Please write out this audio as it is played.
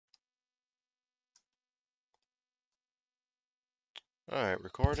Alright,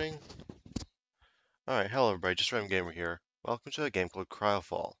 recording. Alright, hello everybody, Just Random Gamer here. Welcome to a game called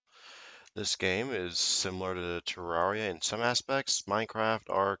CryoFall. This game is similar to Terraria in some aspects, Minecraft,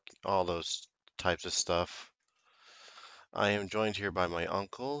 Ark, all those types of stuff. I am joined here by my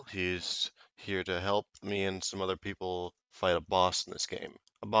uncle. He's here to help me and some other people fight a boss in this game.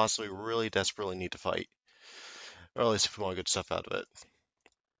 A boss we really desperately need to fight. Or at least if we want good stuff out of it.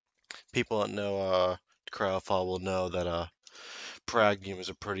 People that know CryoFall will know that Pragnium is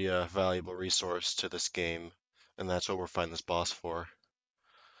a pretty valuable resource to this game, and that's what we're fighting this boss for.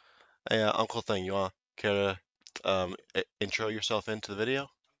 Hey, Uncle Thing, you want care to intro yourself into the video?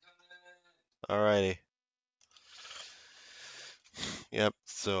 Alrighty. Yep.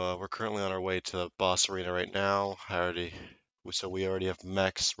 So we're currently on our way to the boss arena right now. So we already have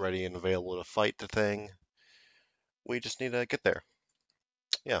mechs ready and available to fight the thing. We just need to get there.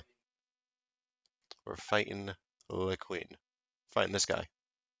 Yeah, we're fighting the queen. Fighting this guy.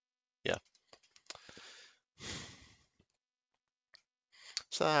 Yeah.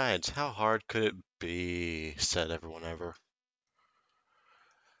 Besides, how hard could it be? Said everyone ever.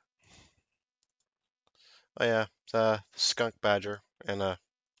 Oh yeah, it's a skunk badger and a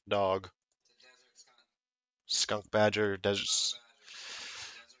dog. Skunk badger, desert.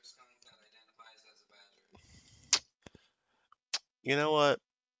 You know what?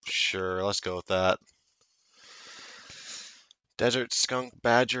 Sure, let's go with that. Desert skunk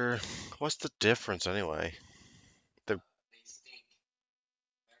badger. What's the difference anyway? The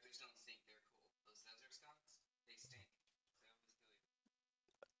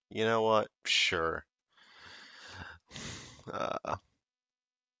you know what? Sure. Uh,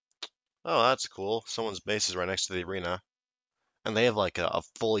 oh, that's cool. Someone's base is right next to the arena, and they have like a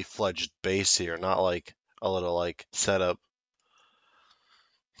fully fledged base here, not like a little like setup.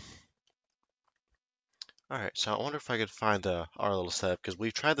 All right, so I wonder if I could find our little setup because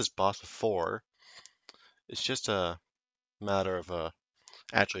we've tried this boss before. It's just a matter of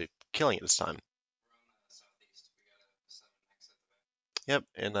actually killing it this time. Yep,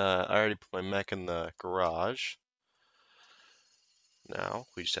 and I already put my mech in the garage. Now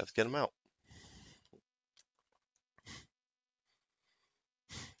we just have to get him out.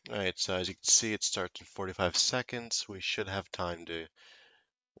 Alright, so as you can see, it starts in 45 seconds. We should have time to,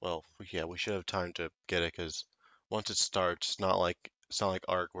 well, yeah, we should have time to get it because once it starts, it's not like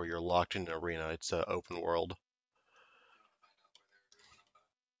Ark where you're locked in an arena. It's an open world.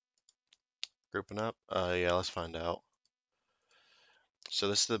 Grouping up? Yeah, let's find out. So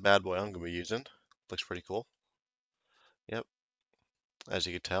this is the bad boy I'm gonna be using. Looks pretty cool. Yep, as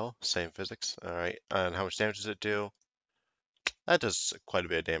you can tell, same physics. Alright, and how much damage does it do? That does quite a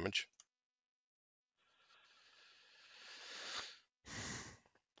bit of damage.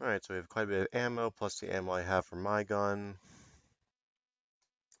 Alright, so we have quite a bit of ammo, plus the ammo I have for my gun.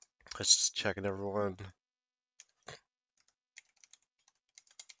 Let's just check it, everyone.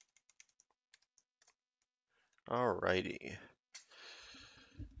 Alrighty.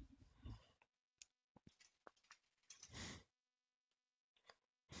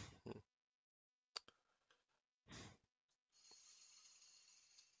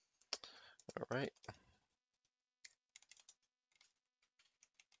 Alright.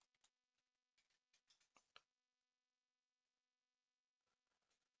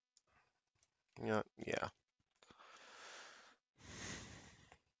 Yeah.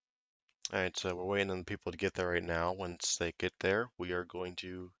 Alright, so we're waiting on people to get there right now. Once they get there, we are going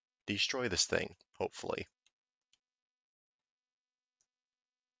to destroy this thing, hopefully.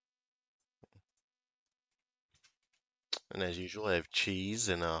 And as usual, I have cheese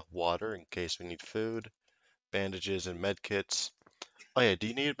and water in case we need food, bandages and med kits. Oh yeah, do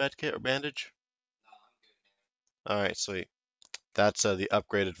you need a med kit or bandage? Alright, sweet. That's the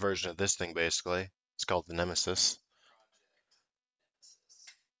upgraded version of this thing, basically. It's called the Nemesis.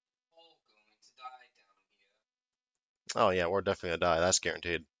 Oh yeah, we're definitely gonna die. That's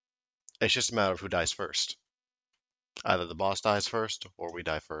guaranteed. It's just a matter of who dies first. Either the boss dies first, or we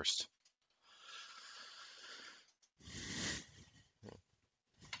die first.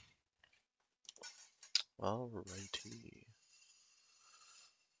 Alrighty.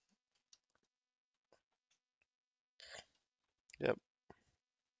 Yep.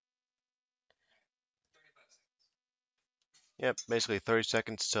 Yep. Basically 30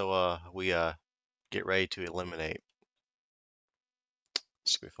 seconds till we get ready to eliminate.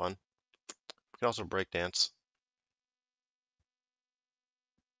 This could be fun. We can also break dance.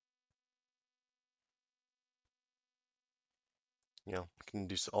 You know, we can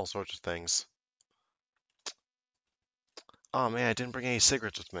do all sorts of things. Oh man, I didn't bring any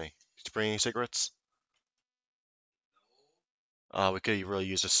cigarettes with me. Did you bring any cigarettes? We could really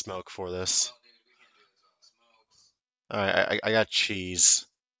use a smoke for this. Alright, I got cheese.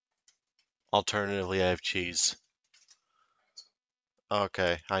 Alternatively, I have cheese.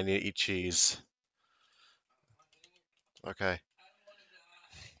 Okay, I need to eat cheese. Okay.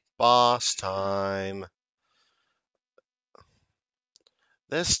 Boss time.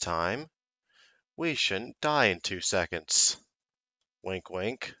 This time, we shouldn't die in 2 seconds. Wink,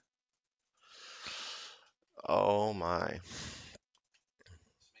 wink. Oh my.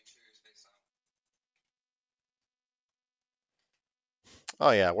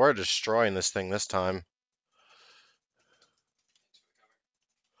 Oh yeah, we're destroying this thing this time.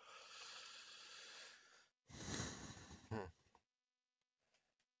 Hmm.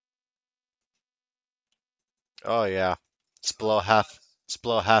 Oh yeah. It's below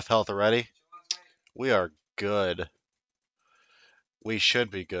half health already. We are good. We should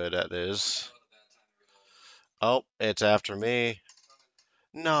be good at this. Oh, it's after me.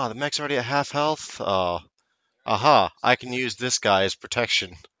 No, the mech's already at half health. Oh, aha! I can use this guy as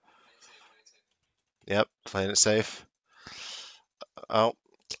protection. Yep, playing it safe. Oh,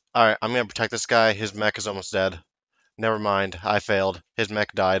 all right. I'm gonna protect this guy. His mech is almost dead. Never mind. I failed. His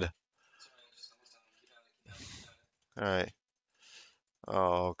mech died. All right.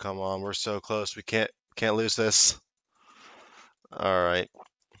 Oh, come on. We're so close. We can't lose this. All right.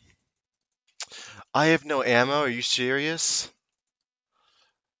 I have no ammo. Are you serious?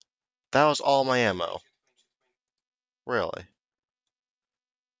 That was all my ammo. Really?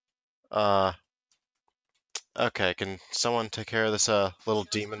 Uh, okay. Can someone take care of this little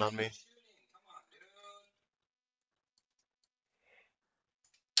demon on me?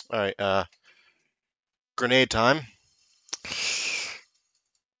 All right. Grenade time.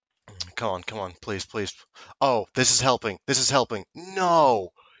 Come on, please, please. Oh, this is helping. This is helping. No.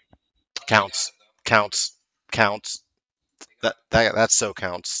 Counts. Counts. Counts. That so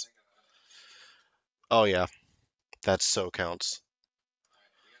counts. Oh yeah, that so counts.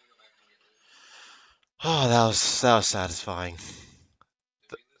 Oh, that was satisfying.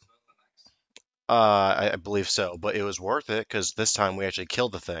 I believe so, but it was worth it because this time we actually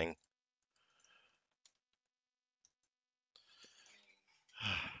killed the thing.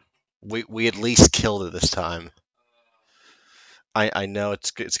 We at least killed it this time. I know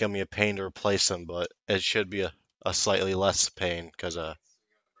it's gonna be a pain to replace them, but it should be a slightly less pain because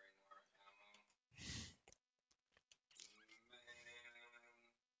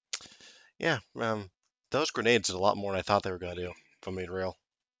yeah, those grenades did a lot more than I thought they were gonna do, if I'm being real.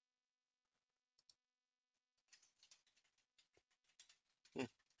 Hmm.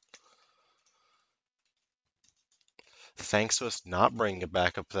 Thanks to us not bringing it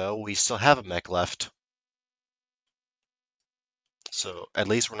back up though, we still have a mech left. So at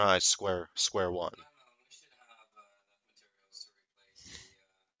least we're not at square one.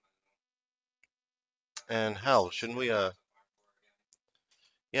 And hell, shouldn't we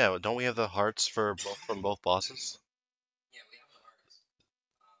yeah, don't we have the hearts for both from both bosses?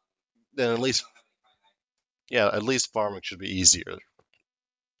 Then at least yeah, at least farming should be easier.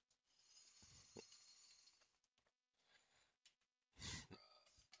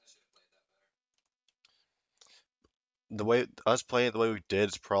 The way us playing it the way we did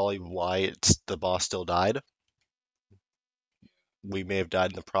is probably why the boss still died. We may have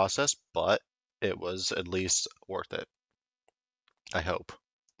died in the process, but it was at least worth it. I hope.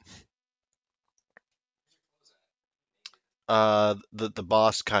 The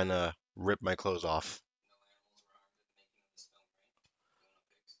boss kind of ripped my clothes off.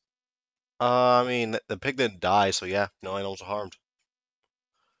 I mean, the pig didn't die, so yeah, no animals were harmed.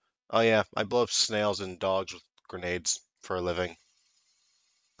 Oh yeah, I blow up snails and dogs with grenades for a living.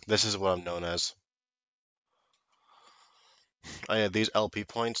 This is what I'm known as. Oh yeah, these LP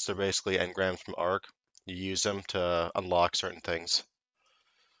points, they're basically engrams from Arc. You use them to unlock certain things.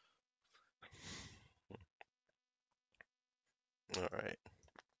 All right.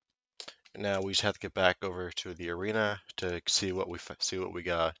 Now we just have to get back over to the arena to see what we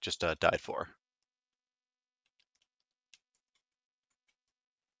got just died for.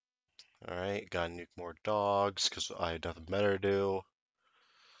 All right, gotta nuke more dogs because I have nothing better to do.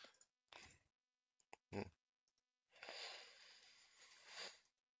 Mm,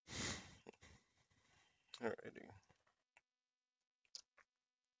 alrighty.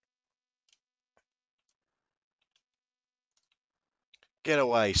 Get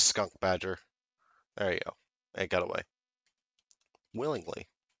away, skunk badger. There you go. It got away. Willingly.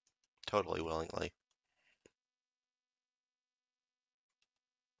 Totally willingly.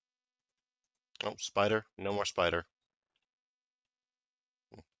 Oh, spider. No more spider.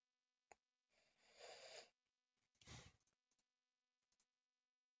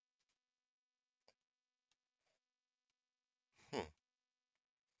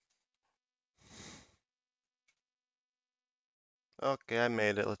 Okay, I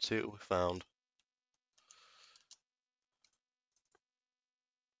made it. Let's see what we found.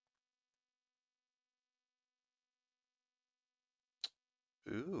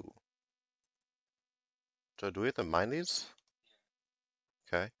 Ooh. So do we have to mine these?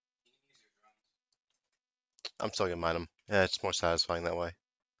 Okay. I'm still gonna mine them. Yeah, it's more satisfying that way.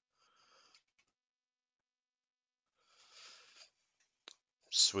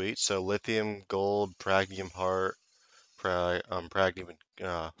 Sweet. So lithium, gold, pragnium heart, pragnium,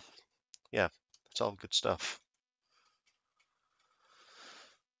 yeah, it's all good stuff.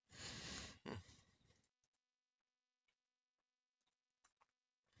 Hmm,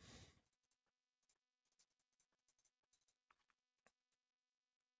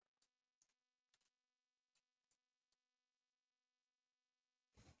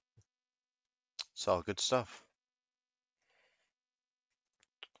 It's all good stuff.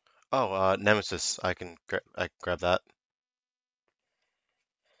 Oh, Nemesis. I can grab that.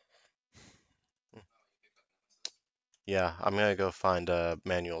 Hmm, Yeah, I'm gonna go find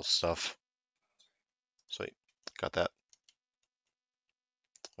manual stuff. Sweet. Got that.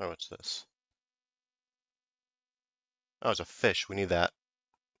 Oh, what's this? Oh, it's a fish. We need that.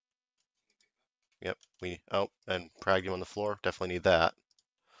 Yep. Oh, and pragnium on the floor. Definitely need that.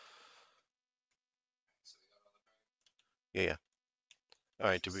 Yeah, yeah. All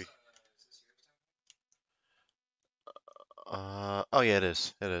right, do we? Oh yeah, it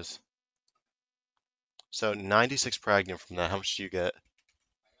is. It is. So 96 pragnium from that. How much do you get?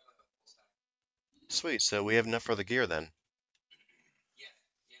 Sweet. So we have enough for the gear then.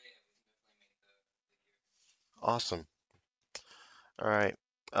 Awesome. All right.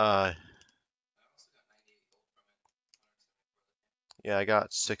 Uh, yeah, I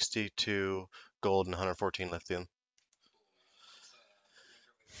got 62 gold and 114 lithium.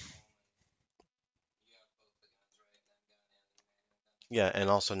 Yeah, and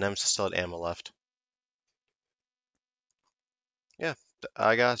also Nemesis still had ammo left. Yeah,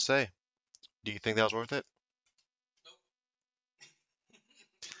 I gotta say, do you think that was worth it?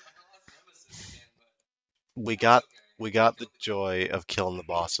 We got we got the joy of killing the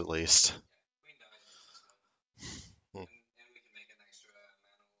boss at least. Hmm.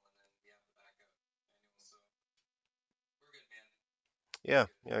 Yeah,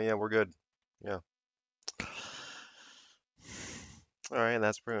 yeah, yeah, we're good. Yeah. All right,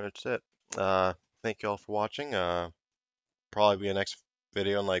 that's pretty much it. Thank you all for watching. Probably be a next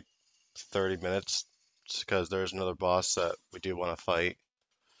video in like 30 minutes because there's another boss that we do want to fight.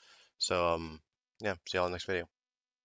 So, yeah, see y'all in the next video.